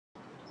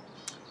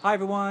Hi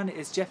everyone,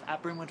 it's Jeff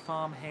at Brimwood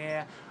Farm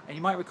here, and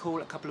you might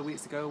recall a couple of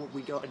weeks ago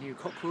we got a new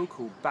cockerel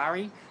called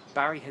Barry.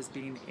 Barry has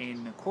been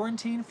in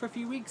quarantine for a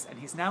few weeks and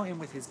he's now in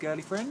with his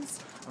girly friends,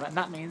 and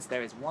that means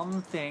there is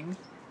one thing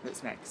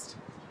that's next,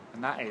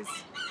 and that is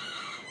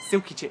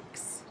silky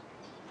chicks.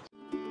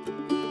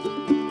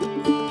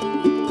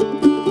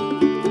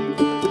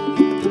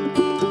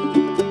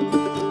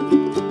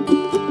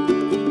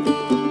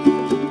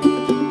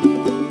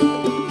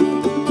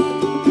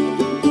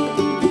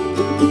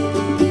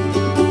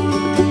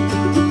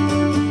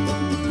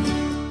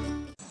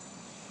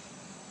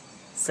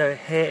 So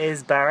here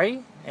is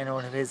Barry in all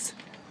of his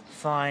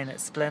fine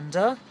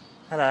splendour.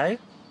 Hello.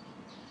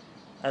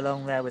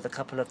 Along there with a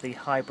couple of the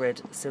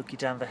hybrid Silkie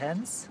Danver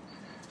hens.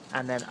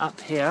 And then up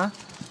here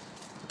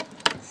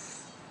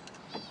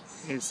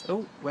is,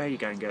 oh, where are you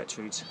going,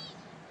 Gertrude?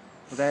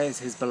 Well, there is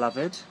his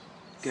beloved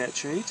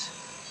Gertrude.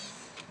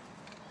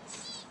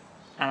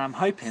 And I'm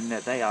hoping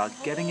that they are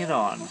getting it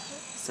on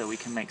so we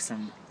can make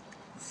some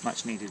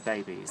much needed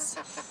babies.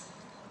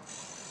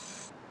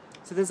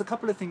 So there's a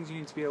couple of things you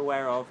need to be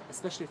aware of,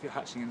 especially if you're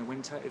hatching in the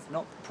winter. It's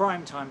not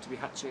prime time to be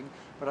hatching,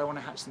 but I want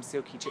to hatch some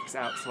silky chicks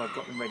out so I've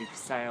got them ready for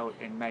sale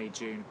in May,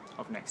 June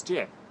of next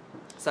year.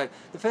 So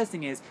the first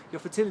thing is your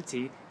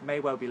fertility may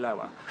well be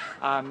lower.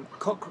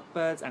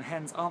 Cockbirds and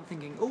hens aren't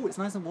thinking, oh, it's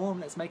nice and warm,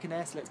 let's make a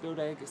nest, let's build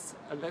eggs,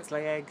 let's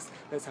lay eggs,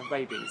 let's have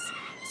babies.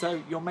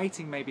 So your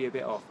mating may be a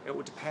bit off. It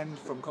will depend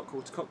from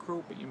cockerel to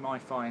cockerel, but you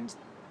might find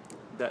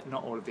that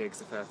not all of the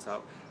eggs are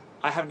fertile.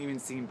 I haven't even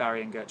seen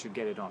Barry and Gertrude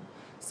get it on,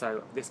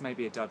 so this may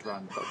be a dud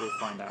run, but we'll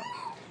find out.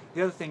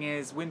 The other thing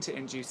is winter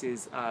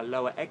induces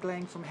lower egg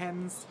laying from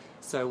hens,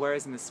 so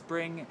whereas in the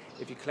spring,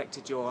 if you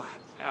collected your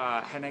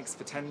hen eggs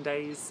for 10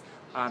 days,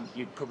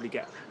 you'd probably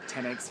get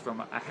 10 eggs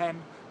from a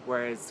hen,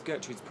 whereas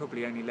Gertrude's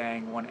probably only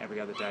laying one every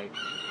other day.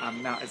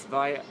 Now, as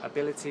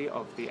viability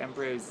of the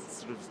embryos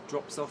sort of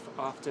drops off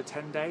after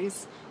 10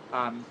 days,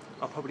 I'll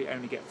probably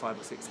only get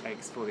 5 or 6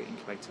 eggs for the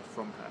incubator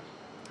from her.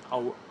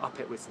 I'll up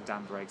it with some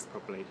Danver eggs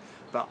probably,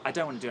 but I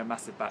don't want to do a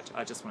massive batch,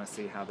 I just want to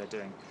see how they're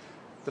doing.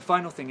 The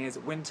final thing is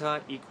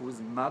winter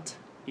equals mud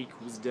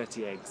equals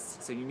dirty eggs.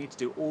 So you need to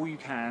do all you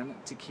can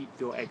to keep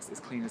your eggs as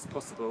clean as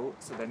possible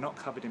so they're not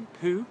covered in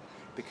poo,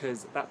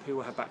 because that poo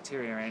will have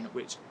bacteria in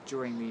which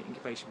during the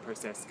incubation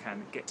process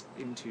can get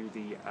into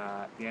the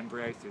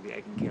embryo through the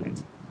egg and kill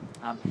it.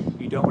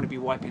 You don't want to be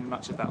wiping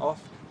much of that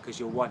off because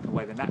you'll wipe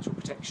away the natural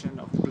protection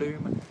of the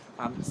bloom,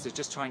 so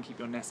just try and keep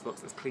your nest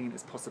box as clean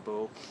as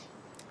possible.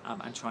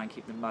 And try and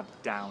keep the mud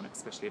down,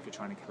 especially if you're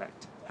trying to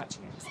collect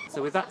hatching eggs.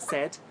 So with that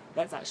said,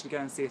 let's actually go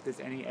and see if there's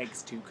any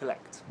eggs to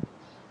collect.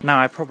 Now,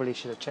 I probably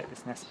should have checked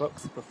this nest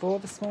box before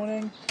this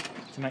morning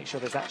to make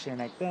sure there's actually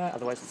an egg there,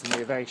 otherwise it's going to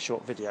be a very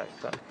short video,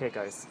 but here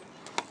goes.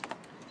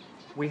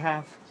 We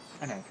have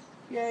an egg.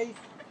 Yay!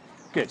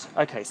 Good,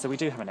 okay, so we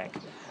do have an egg.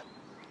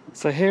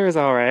 So here is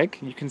our egg.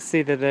 You can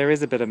see that there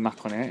is a bit of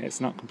muck on it,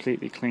 it's not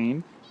completely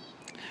clean.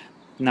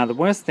 Now, the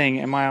worst thing,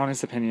 in my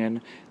honest opinion,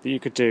 that you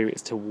could do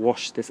is to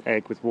wash this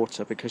egg with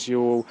water, because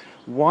you'll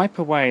wipe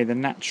away the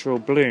natural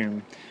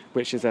bloom,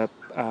 which is a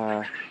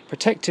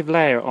protective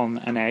layer on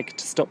an egg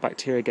to stop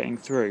bacteria getting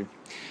through.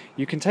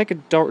 You can take a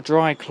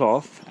dry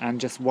cloth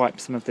and just wipe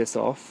some of this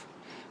off,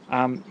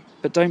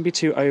 but don't be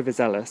too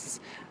overzealous.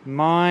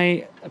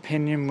 My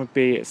opinion would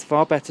be it's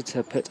far better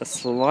to put a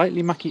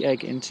slightly mucky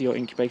egg into your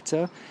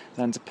incubator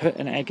than to put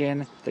an egg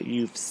in that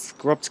you've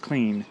scrubbed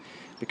clean,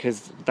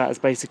 because that has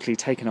basically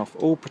taken off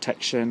all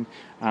protection,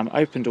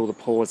 opened all the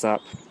pores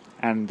up,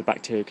 and the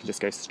bacteria can just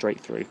go straight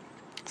through.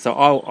 So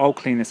I'll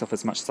clean this off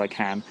as much as I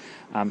can,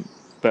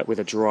 but with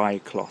a dry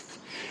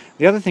cloth.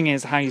 The other thing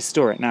is how you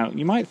store it. Now,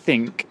 you might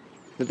think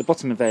that the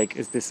bottom of the egg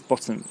is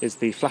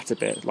the flatter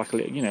bit, like a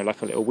little,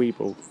 like a little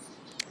weeble.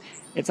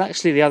 It's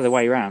actually the other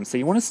way around. So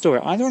you want to store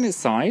it either on its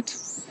side,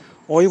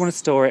 or you want to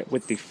store it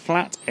with the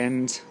flat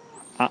end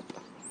up,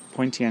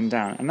 pointy end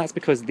down, and that's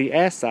because the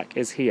air sac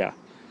is here.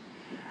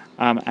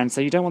 And so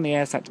you don't want the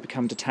air sac to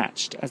become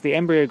detached. As the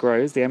embryo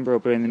grows, the embryo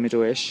will be in the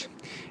middle-ish,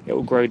 it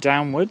will grow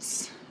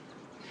downwards,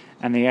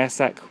 and the air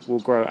sac will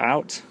grow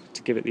out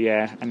to give it the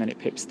air, and then it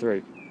pips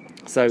through.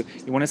 So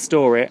you want to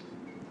store it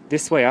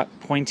this way up,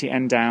 pointy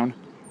end down,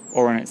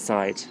 or on its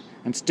side.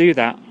 And to do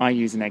that, I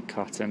use an egg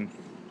carton.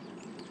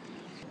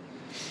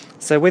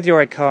 So with your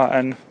egg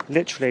carton,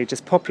 literally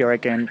just pop your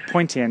egg in,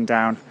 pointy end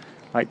down,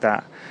 like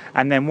that.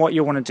 And then what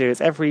you'll want to do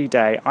is every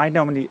day, I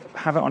normally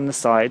have it on the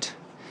side,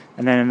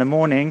 and then in the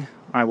morning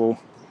I will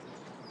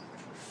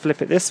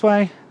flip it this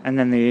way, and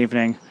then in the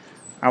evening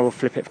I will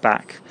flip it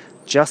back,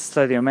 just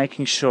so that you're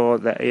making sure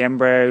that the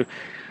embryo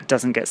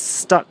doesn't get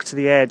stuck to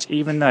the edge,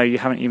 even though you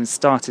haven't even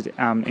started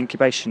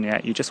incubation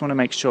yet. You just want to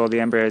make sure the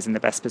embryo is in the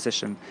best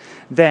position.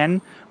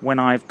 Then when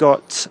I've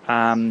got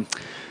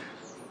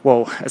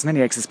well, as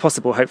many eggs as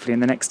possible, hopefully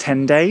in the next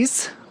 10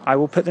 days, I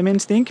will put them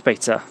into the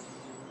incubator.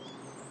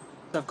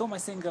 So I've got my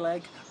single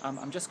egg.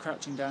 I'm just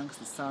crouching down because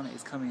the sun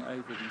is coming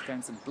over the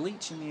fence and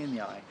bleaching me in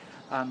the eye.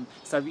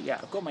 So yeah,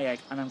 I've got my egg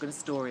and I'm going to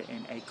store it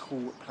in a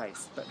cool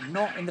place, but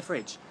not in the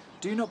fridge.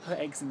 Do not put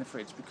eggs in the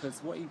fridge,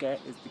 because what you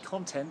get is the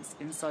contents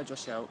inside your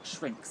shell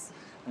shrinks,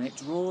 and it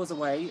draws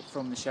away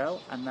from the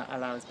shell, and that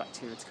allows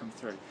bacteria to come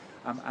through.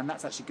 And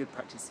that's actually good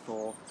practice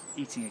for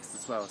eating eggs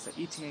as well. So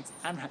eating eggs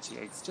and hatching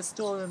eggs, just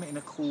store them in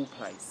a cool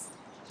place.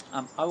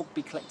 I will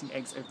be collecting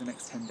eggs over the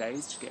next 10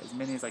 days to get as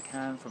many as I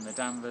can from the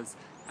Danvers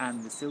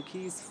and the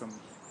Silkies, from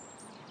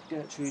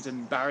Gertrude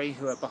and Barry,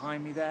 who are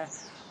behind me there.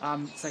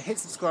 So hit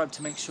subscribe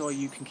to make sure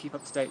you can keep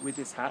up to date with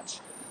this hatch.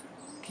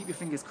 Keep your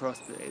fingers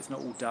crossed that it's not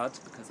all dud,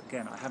 because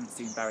again, I haven't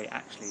seen Barry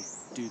actually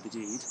do the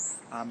deed.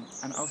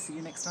 And I'll see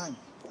you next time.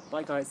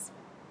 Bye guys.